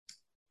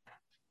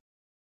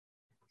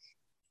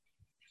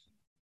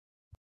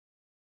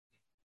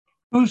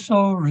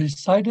Whoso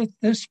reciteth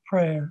this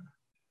prayer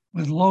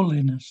with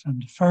lowliness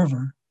and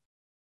fervor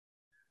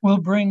will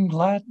bring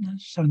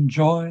gladness and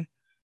joy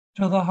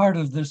to the heart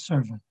of this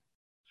servant.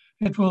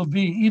 It will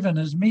be even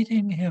as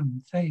meeting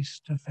him face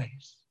to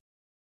face.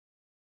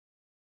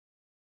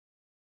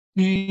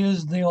 He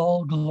is the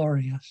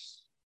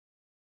all-glorious.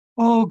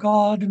 O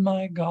God,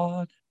 my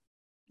God,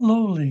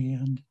 lowly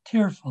and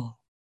tearful,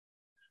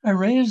 I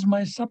raise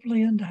my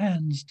suppliant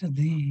hands to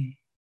thee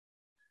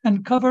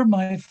and cover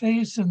my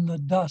face in the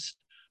dust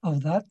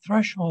of that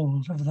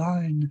threshold of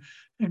thine,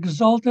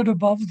 exalted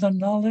above the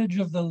knowledge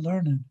of the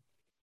learned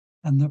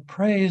and the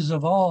praise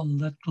of all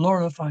that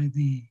glorify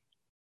thee.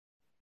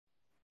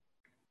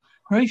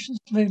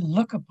 Graciously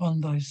look upon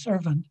thy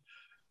servant,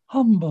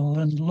 humble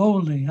and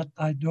lowly at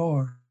thy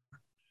door,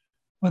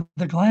 with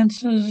the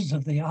glances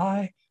of the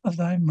eye of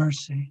thy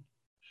mercy,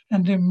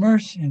 and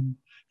immerse him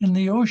in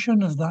the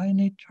ocean of thine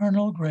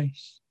eternal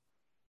grace.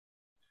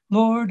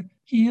 Lord,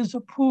 he is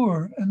a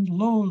poor and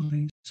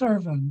lowly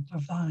servant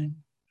of thine,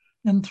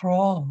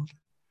 enthralled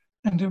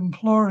and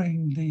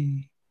imploring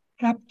thee,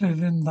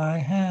 captive in thy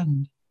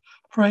hand,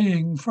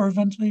 praying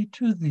fervently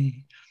to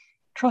thee,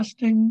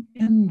 trusting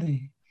in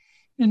thee,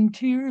 in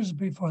tears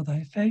before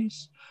thy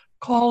face,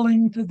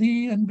 calling to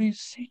thee and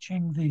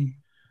beseeching thee,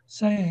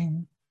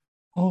 saying,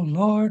 O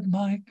Lord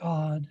my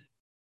God,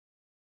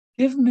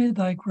 give me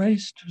thy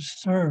grace to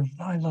serve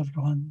thy loved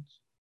ones.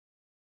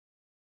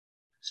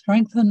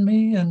 Strengthen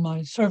me in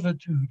my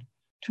servitude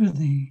to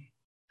thee.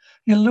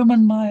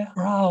 Illumine my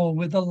brow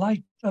with the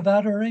light of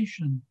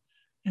adoration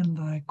in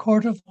thy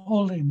court of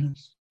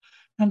holiness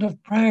and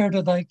of prayer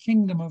to thy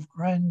kingdom of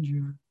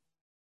grandeur.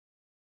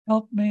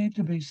 Help me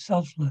to be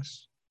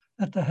selfless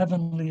at the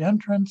heavenly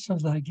entrance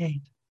of thy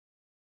gate,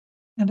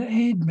 and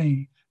aid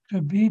me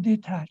to be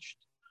detached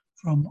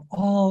from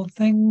all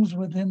things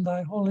within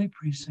thy holy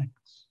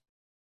precincts.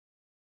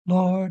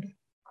 Lord,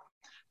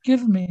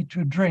 give me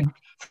to drink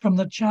from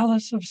the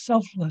chalice of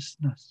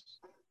selflessness.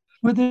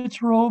 With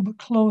its robe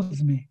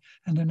clothe me,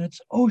 and in its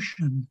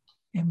ocean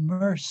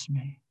immerse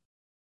me.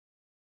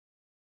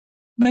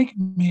 Make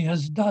me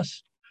as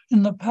dust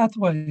in the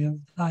pathway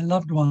of thy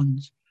loved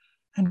ones,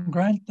 and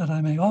grant that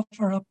I may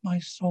offer up my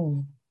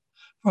soul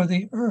for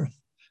the earth,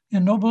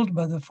 ennobled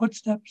by the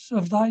footsteps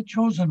of thy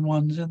chosen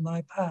ones in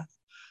thy path,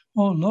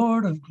 O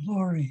Lord of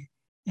glory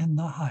in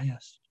the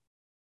highest.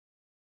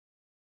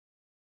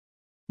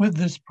 With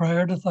this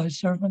prayer doth thy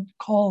servant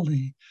call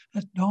thee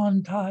at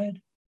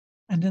dawntide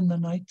and in the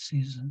night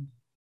season.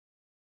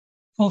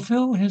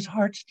 Fulfill his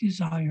heart's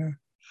desire.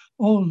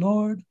 O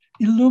Lord,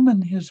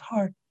 illumine his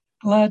heart,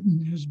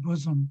 gladden his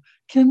bosom,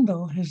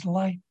 kindle his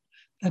light,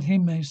 that he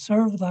may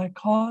serve thy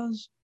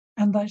cause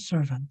and thy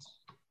servants.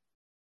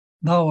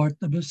 Thou art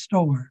the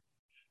bestower,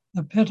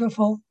 the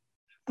pitiful,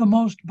 the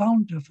most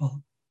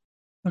bountiful,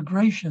 the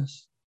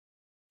gracious,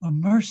 the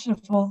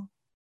merciful,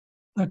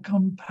 the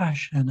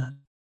compassionate.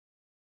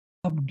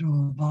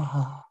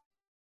 Abdu'l-Baha.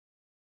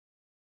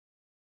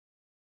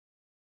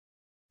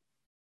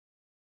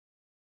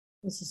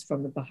 This is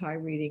from the Baha'i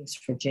readings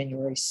for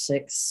January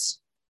 6th.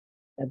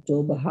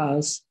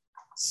 Abdu'l-Baha's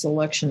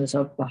selections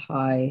of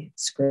Baha'i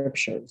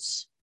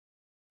scriptures.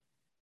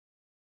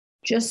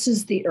 Just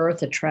as the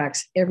earth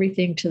attracts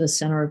everything to the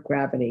center of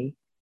gravity,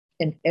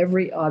 and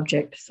every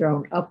object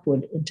thrown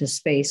upward into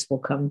space will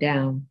come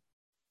down,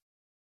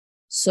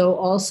 so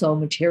also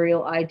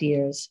material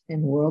ideas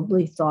and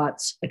worldly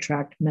thoughts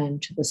attract men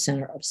to the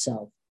center of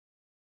self.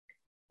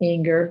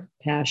 Anger,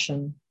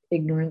 passion,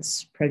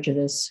 ignorance,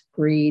 prejudice,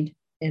 greed,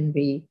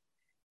 envy,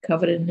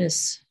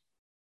 covetousness,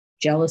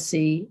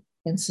 jealousy,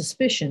 and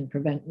suspicion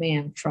prevent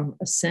man from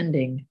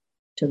ascending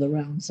to the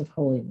realms of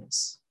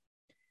holiness,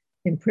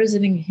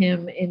 imprisoning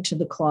him into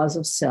the claws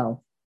of self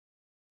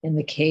in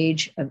the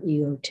cage of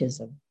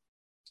egotism.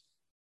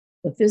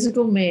 The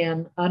physical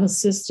man,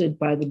 unassisted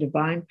by the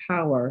divine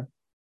power,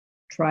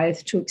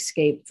 trieth to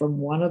escape from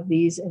one of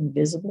these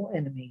invisible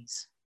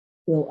enemies,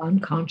 will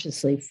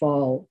unconsciously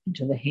fall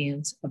into the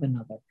hands of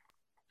another.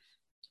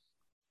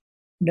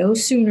 No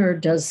sooner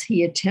does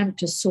he attempt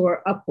to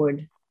soar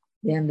upward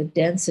than the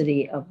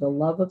density of the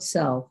love of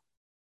self,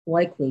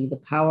 likely the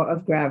power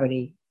of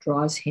gravity,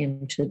 draws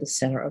him to the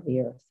center of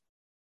the earth.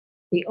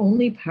 The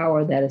only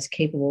power that is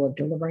capable of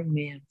delivering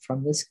man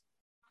from this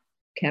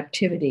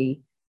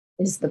captivity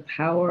is the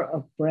power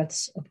of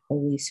breaths of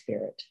Holy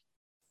Spirit.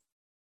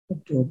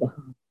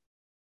 Abdu'l-Baha.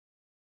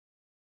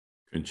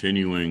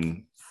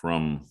 Continuing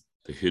from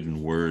the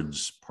Hidden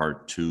Words,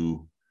 Part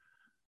 2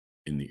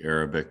 in the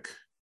Arabic.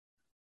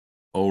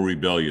 O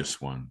rebellious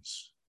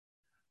ones,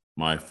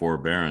 my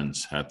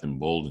forbearance hath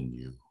emboldened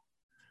you,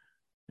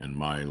 and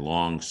my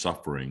long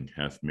suffering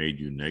hath made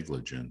you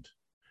negligent,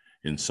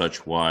 in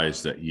such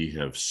wise that ye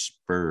have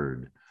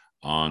spurred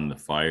on the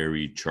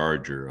fiery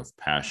charger of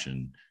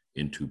passion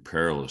into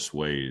perilous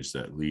ways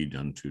that lead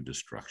unto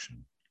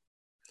destruction.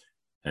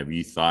 Have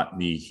ye thought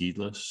me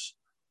heedless,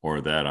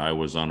 or that I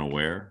was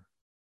unaware?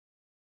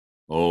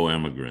 O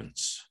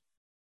emigrants,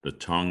 the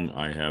tongue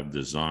I have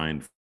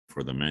designed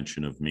for the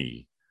mention of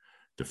me,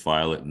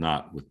 defile it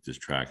not with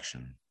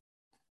distraction.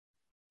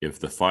 If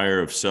the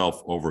fire of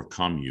self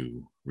overcome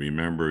you,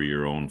 remember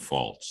your own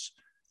faults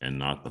and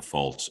not the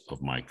faults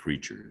of my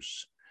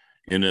creatures,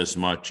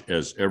 inasmuch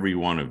as every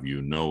one of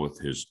you knoweth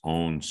his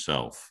own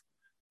self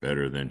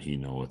better than he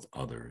knoweth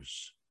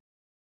others.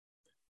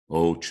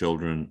 O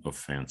children of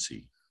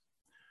fancy,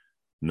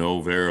 know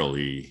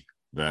verily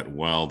that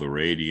while the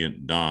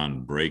radiant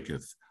dawn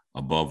breaketh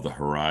above the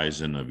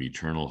horizon of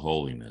eternal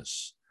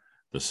holiness,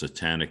 the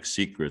satanic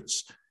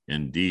secrets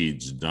and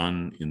deeds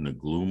done in the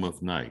gloom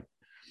of night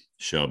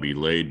shall be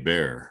laid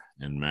bare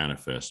and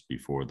manifest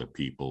before the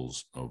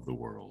peoples of the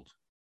world.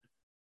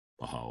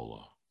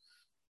 Baha'u'llah.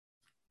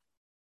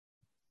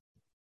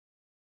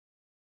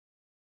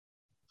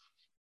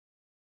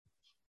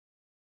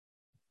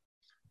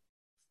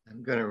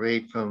 I'm going to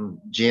read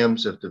from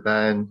Gems of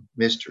Divine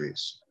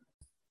Mysteries.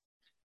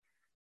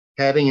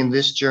 Having in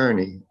this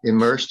journey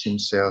immersed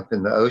himself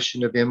in the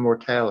ocean of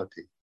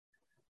immortality,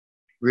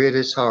 rid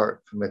his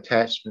heart from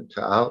attachment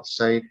to aught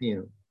save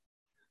him,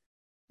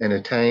 and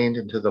attained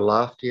into the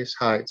loftiest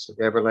heights of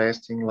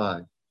everlasting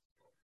life,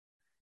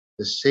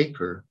 the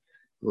seeker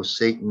will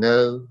seek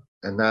no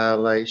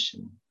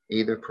annihilation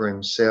either for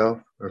himself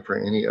or for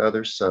any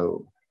other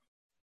soul.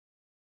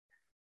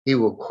 He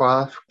will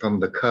quaff from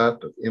the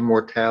cup of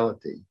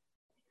immortality,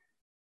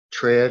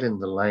 tread in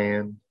the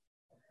land,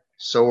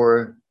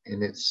 soar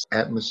in its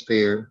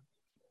atmosphere,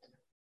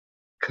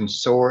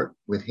 consort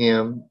with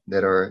him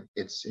that are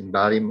its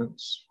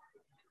embodiments,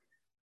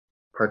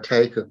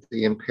 partake of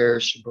the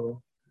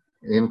imperishable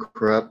and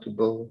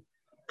incorruptible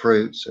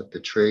fruits of the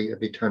tree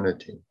of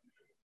eternity,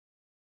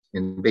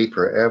 and be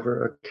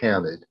forever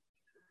accounted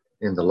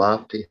in the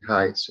lofty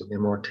heights of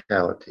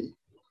immortality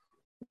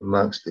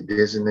amongst the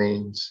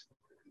dizzenings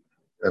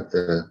of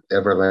the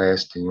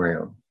everlasting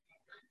realm.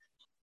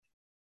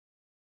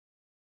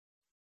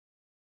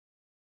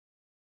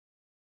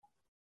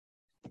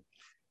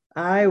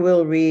 I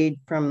will read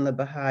from the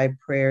Baha'i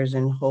Prayers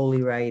and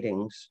Holy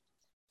Writings.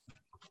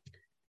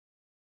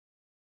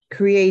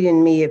 Create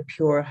in me a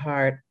pure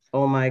heart,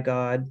 O my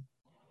God,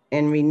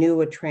 and renew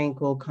a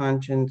tranquil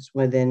conscience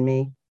within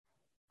me,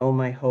 O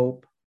my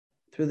hope.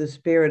 Through the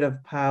spirit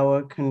of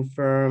power,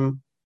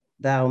 confirm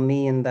thou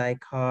me in thy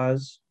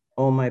cause,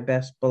 O my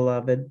best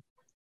beloved,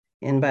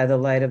 and by the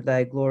light of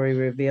thy glory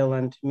reveal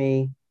unto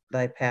me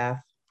thy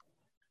path.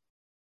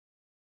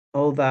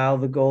 O thou,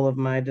 the goal of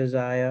my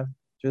desire,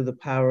 through the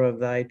power of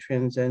thy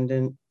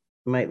transcendent,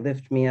 might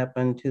lift me up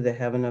unto the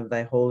heaven of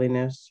thy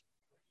holiness.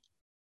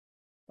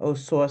 O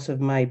source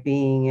of my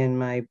being, and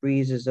my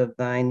breezes of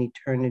thine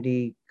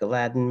eternity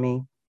gladden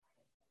me.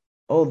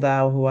 O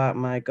thou who art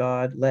my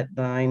God, let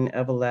thine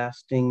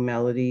everlasting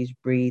melodies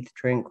breathe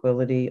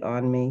tranquility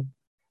on me.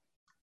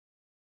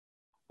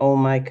 O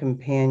my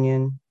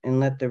companion, and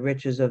let the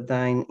riches of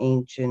thine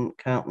ancient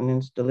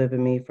countenance deliver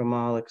me from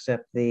all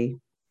except thee.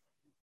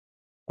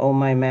 O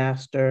my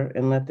master,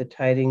 and let the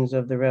tidings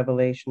of the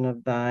revelation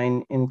of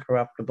thine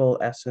incorruptible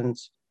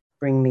essence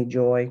bring me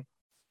joy.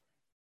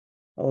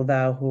 O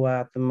thou who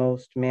art the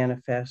most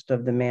manifest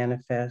of the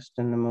manifest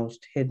and the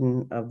most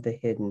hidden of the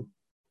hidden.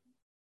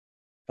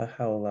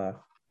 Baha'u'llah.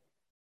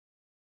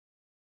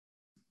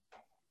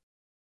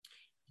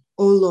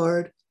 O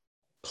Lord,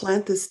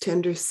 plant this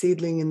tender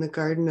seedling in the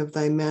garden of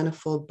thy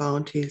manifold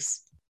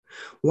bounties.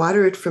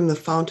 Water it from the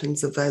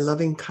fountains of thy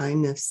loving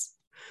kindness,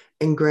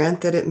 and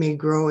grant that it may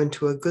grow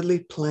into a goodly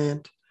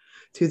plant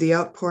through the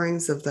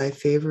outpourings of thy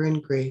favor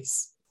and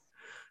grace.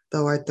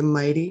 Thou art the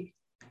mighty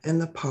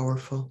and the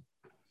powerful.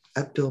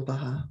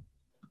 Abdu'l-Baha.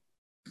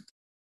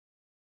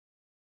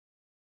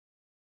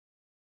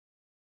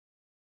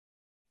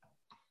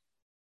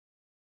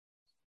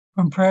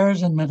 From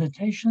Prayers and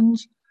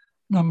Meditations,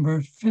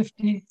 number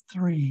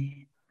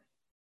 53.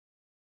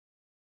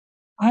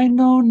 I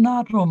know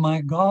not, O my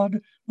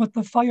God, what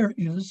the fire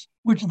is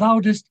which thou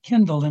didst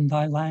kindle in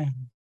thy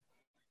land.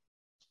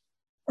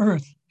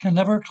 Earth can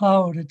never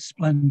cloud its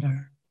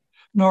splendor,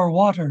 nor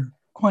water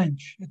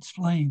quench its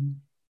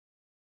flame.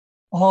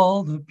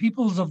 All the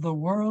peoples of the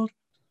world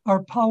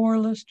are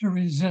powerless to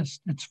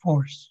resist its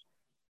force.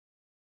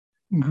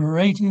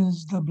 Great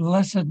is the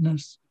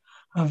blessedness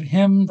of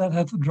him that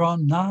hath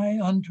drawn nigh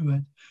unto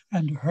it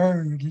and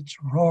heard its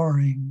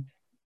roaring.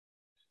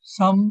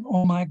 Some,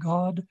 O my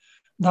God,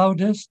 thou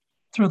didst,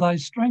 through thy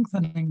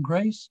strengthening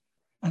grace,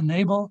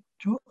 enable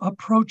to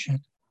approach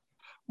it,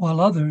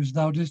 while others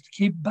thou didst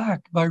keep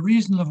back by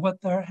reason of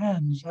what their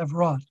hands have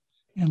wrought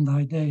in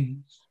thy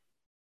days.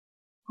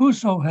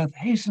 Whoso hath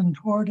hastened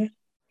toward it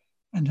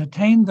and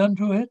attained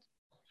unto it,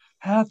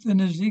 hath in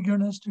his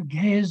eagerness to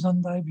gaze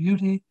on thy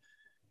beauty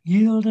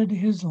yielded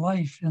his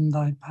life in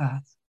thy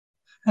path,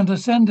 and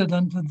ascended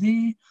unto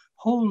thee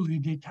wholly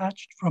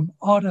detached from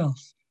aught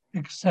else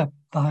except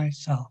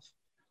thyself.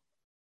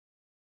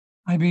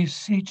 I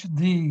beseech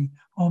thee,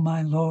 O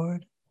my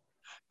Lord,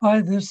 by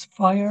this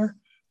fire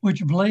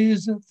which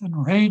blazeth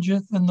and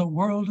rageth in the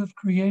world of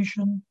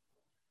creation,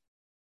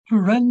 to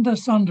rend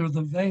asunder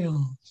the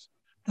veils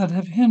that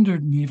have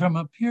hindered me from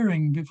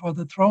appearing before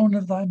the throne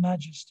of thy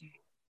majesty,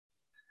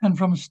 and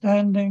from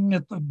standing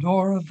at the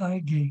door of thy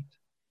gate.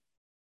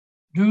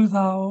 Do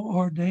thou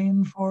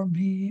ordain for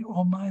me,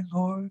 O my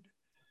Lord,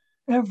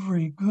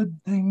 every good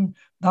thing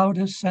thou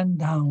dost send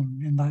down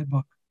in thy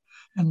book,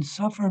 and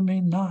suffer me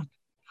not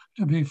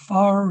to be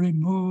far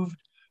removed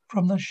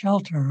from the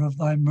shelter of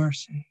thy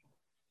mercy.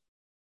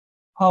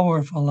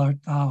 Powerful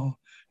art thou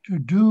to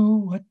do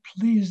what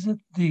pleaseth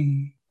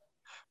thee.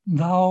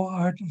 Thou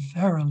art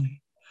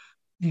verily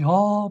the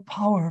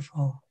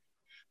all-powerful,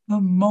 the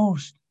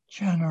most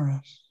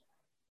generous.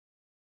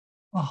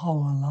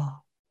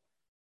 Baha'u'llah.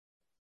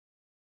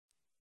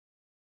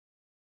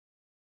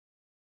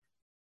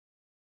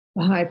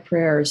 Baha'i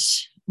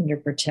prayers under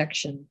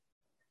protection.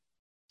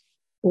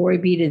 Glory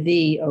be to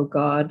thee, O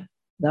God.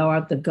 Thou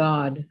art the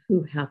God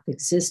who hath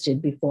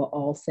existed before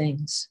all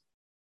things,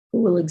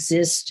 who will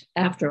exist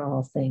after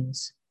all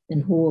things,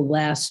 and who will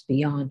last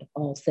beyond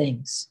all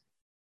things.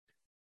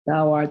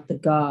 Thou art the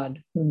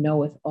God who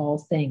knoweth all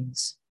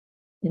things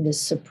and is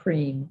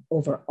supreme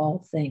over all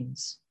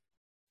things.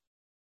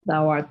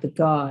 Thou art the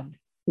God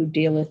who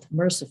dealeth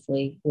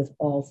mercifully with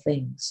all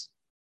things,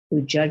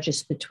 who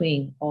judgest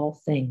between all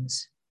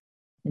things,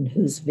 and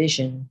whose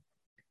vision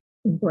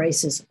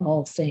embraces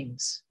all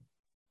things.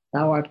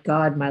 Thou art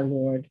God, my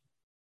Lord,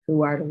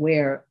 who art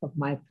aware of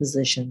my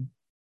position.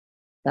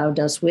 Thou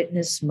dost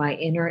witness my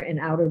inner and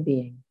outer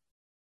being.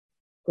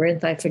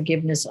 Grant thy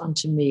forgiveness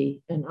unto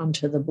me and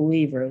unto the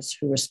believers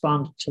who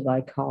responded to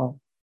thy call.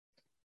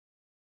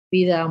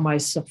 Be thou my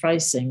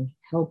sufficing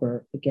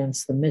helper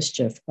against the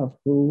mischief of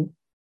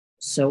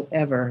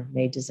whosoever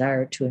may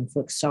desire to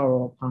inflict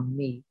sorrow upon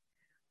me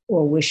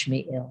or wish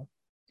me ill.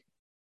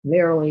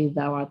 Verily,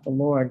 thou art the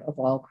Lord of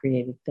all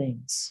created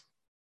things.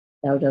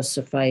 Thou dost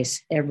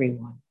suffice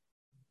everyone,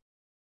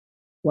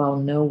 while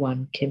no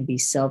one can be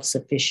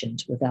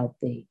self-sufficient without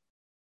thee,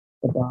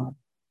 the God.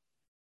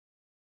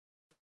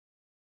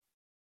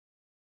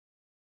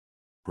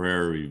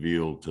 Prayer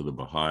revealed to the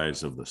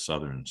Baha'is of the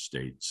southern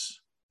states.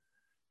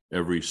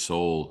 Every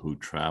soul who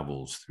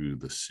travels through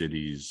the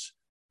cities,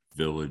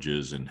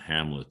 villages, and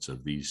hamlets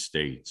of these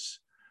states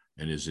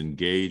and is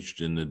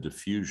engaged in the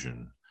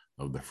diffusion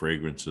of the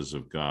fragrances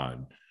of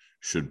God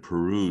should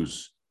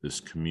peruse this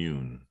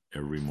commune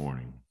every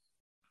morning.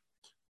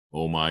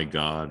 O my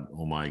God,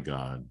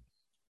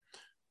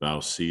 thou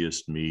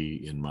seest me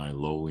in my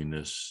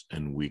lowliness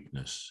and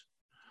weakness,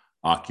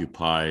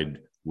 occupied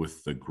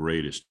with the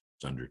greatest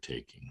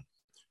undertaking,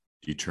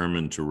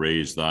 determined to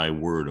raise thy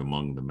word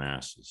among the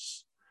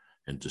masses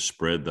and to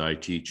spread thy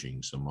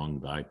teachings among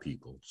thy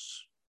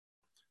peoples.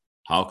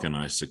 How can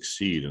I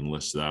succeed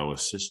unless thou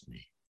assist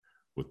me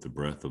with the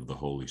breath of the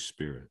Holy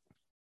Spirit?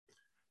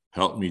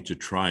 Help me to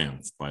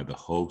triumph by the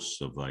hosts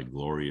of thy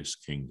glorious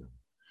kingdom,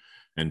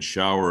 and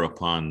shower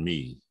upon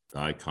me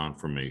thy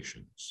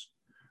confirmations,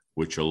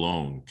 which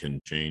alone can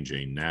change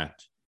a gnat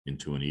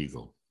into an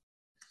eagle,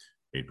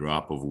 a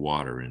drop of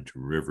water into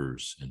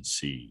rivers and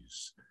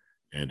seas,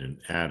 and an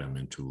atom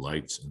into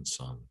lights and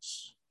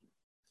suns.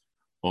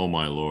 O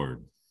my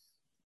Lord,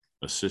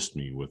 assist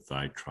me with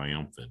thy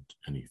triumphant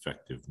and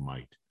effective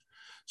might,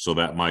 so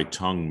that my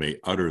tongue may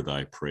utter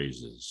thy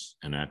praises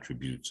and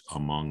attributes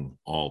among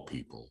all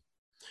people,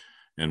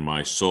 and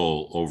my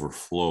soul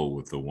overflow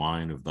with the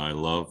wine of thy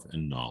love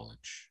and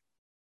knowledge.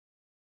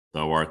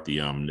 Thou art the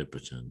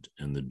omnipotent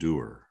and the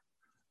doer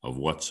of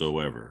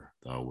whatsoever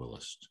thou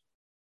willest.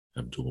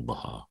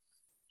 Abdu'l-Baha.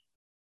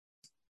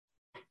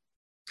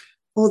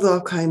 O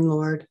thou kind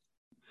Lord,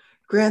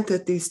 grant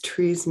that these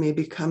trees may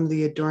become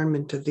the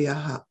adornment of the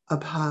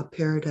Abha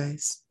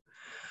paradise.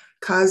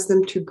 Cause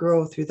them to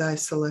grow through thy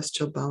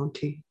celestial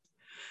bounty.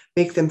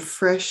 Make them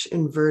fresh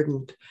and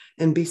verdant,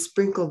 and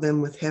besprinkle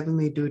them with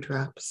heavenly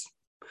dewdrops.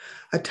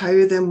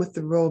 Attire them with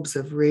the robes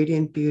of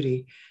radiant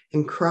beauty,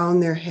 and crown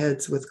their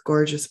heads with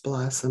gorgeous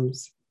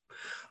blossoms.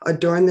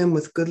 Adorn them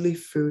with goodly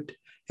fruit,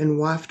 and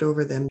waft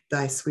over them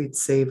thy sweet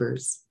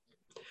savors.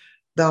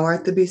 Thou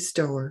art the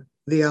bestower,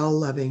 the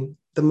all-loving,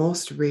 the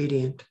most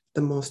radiant,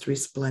 the most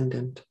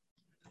resplendent.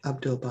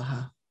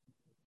 Abdu'l-Baha.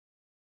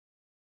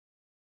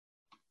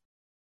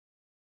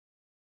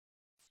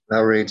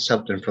 I'll read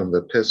something from the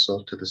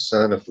epistle to the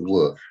son of the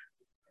wolf.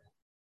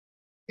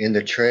 In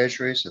the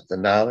treasuries of the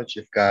knowledge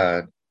of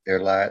God,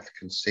 there lieth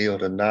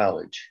concealed a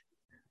knowledge,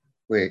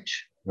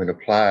 which, when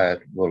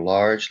applied, will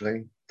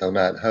largely, though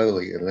not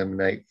wholly,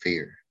 eliminate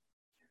fear.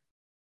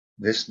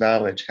 This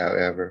knowledge,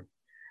 however,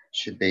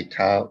 should be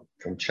taught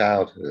from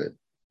childhood,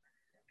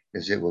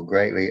 as it will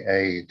greatly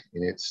aid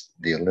in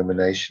the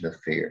elimination of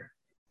fear.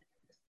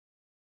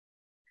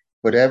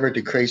 Whatever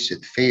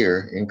decreaseth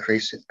fear,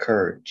 increaseth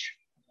courage.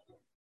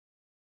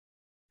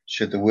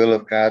 Should the will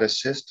of God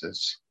assist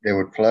us, there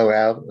would flow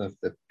out of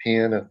the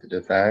pen of the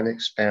divine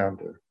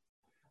expounder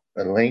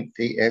a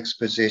lengthy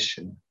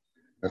exposition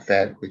of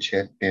that which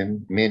had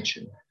been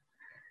mentioned,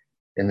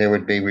 and there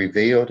would be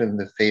revealed in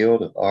the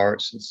field of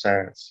arts and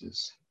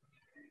sciences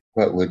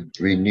what would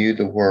renew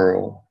the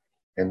world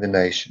and the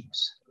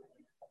nations.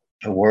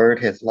 A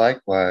word hath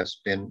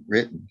likewise been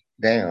written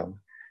down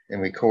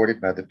and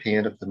recorded by the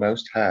pen of the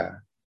Most High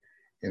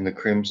in the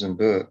Crimson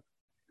Book,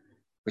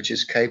 which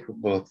is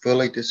capable of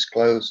fully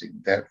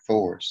disclosing that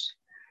force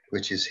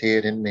which is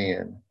hid in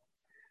men,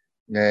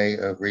 nay,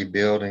 of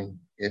rebuilding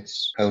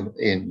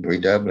in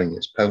redoubling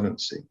its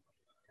potency.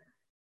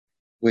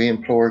 We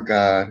implore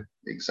God,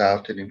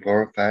 exalted and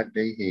glorified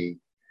be He,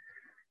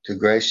 to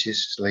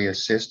graciously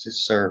assist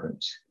His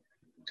servants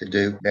to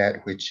do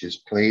that which is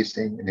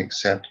pleasing and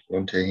acceptable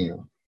unto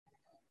Him.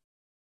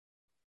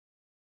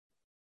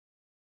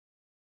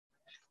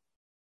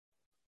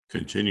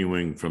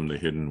 Continuing from the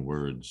hidden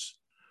words,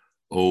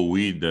 O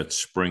weed that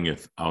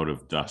springeth out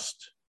of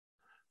dust,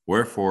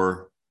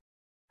 wherefore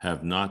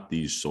have not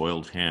these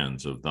soiled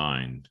hands of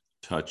thine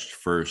touched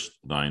first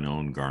thine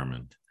own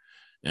garment?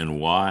 And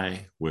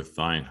why, with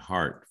thine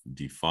heart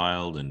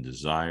defiled in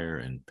desire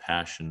and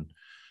passion,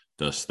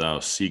 dost thou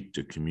seek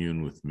to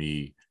commune with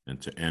me and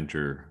to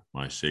enter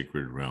my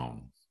sacred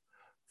realm?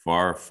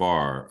 Far,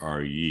 far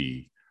are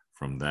ye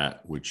from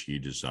that which ye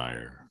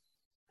desire.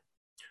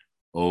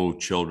 O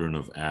children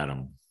of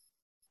Adam,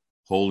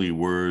 holy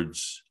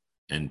words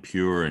and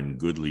pure and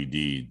goodly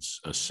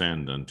deeds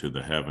ascend unto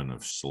the heaven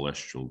of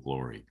celestial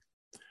glory.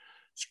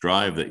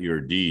 Strive that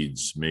your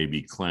deeds may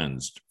be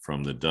cleansed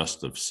from the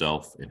dust of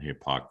self and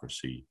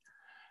hypocrisy,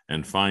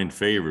 and find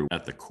favor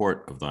at the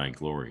court of thy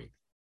glory.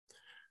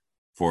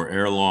 For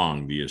ere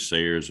long the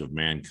assayers of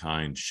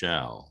mankind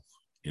shall,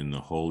 in the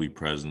holy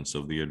presence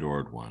of the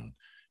adored one,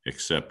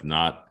 accept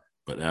not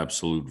but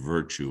absolute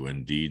virtue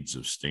and deeds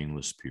of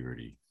stainless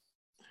purity.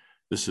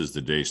 This is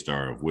the day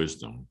star of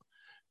wisdom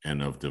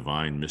and of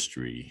divine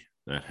mystery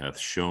that hath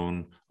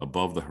shone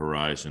above the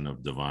horizon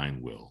of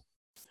divine will.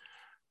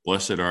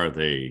 Blessed are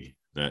they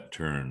that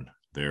turn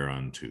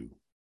thereunto.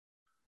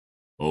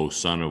 O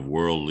son of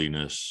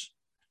worldliness,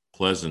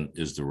 pleasant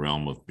is the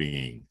realm of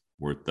being,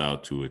 wert thou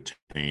to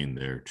attain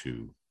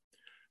thereto.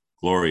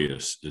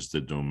 Glorious is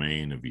the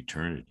domain of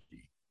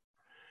eternity,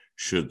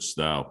 shouldst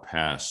thou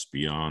pass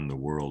beyond the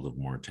world of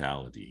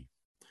mortality.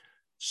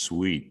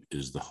 Sweet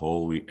is the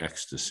holy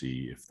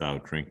ecstasy if thou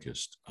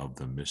drinkest of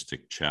the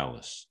mystic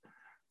chalice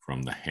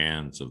from the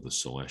hands of the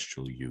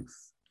celestial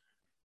youth.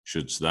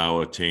 Shouldst thou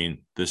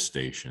attain this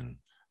station,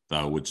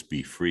 thou wouldst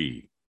be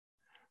free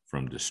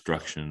from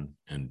destruction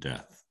and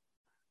death,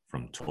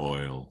 from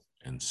toil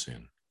and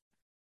sin.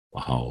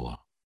 Baha'u'llah.